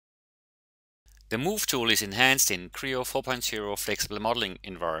The Move tool is enhanced in Creo 4.0 Flexible Modeling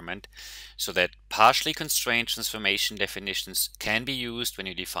environment so that partially constrained transformation definitions can be used when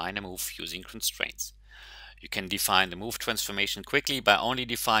you define a move using constraints. You can define the move transformation quickly by only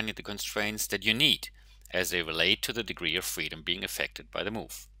defining the constraints that you need, as they relate to the degree of freedom being affected by the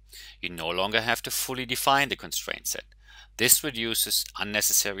move. You no longer have to fully define the constraint set. This reduces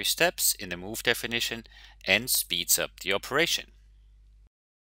unnecessary steps in the move definition and speeds up the operation.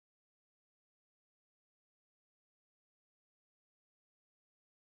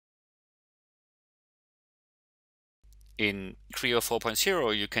 In Creo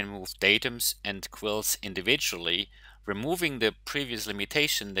 4.0, you can move datums and quilts individually, removing the previous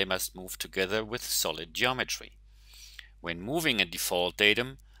limitation they must move together with solid geometry. When moving a default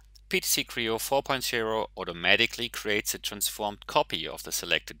datum, PTC Creo 4.0 automatically creates a transformed copy of the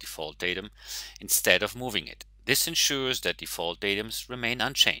selected default datum instead of moving it. This ensures that default datums remain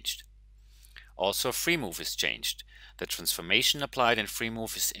unchanged. Also, FreeMove is changed. The transformation applied in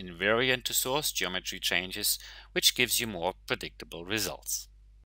FreeMove is invariant to source geometry changes, which gives you more predictable results.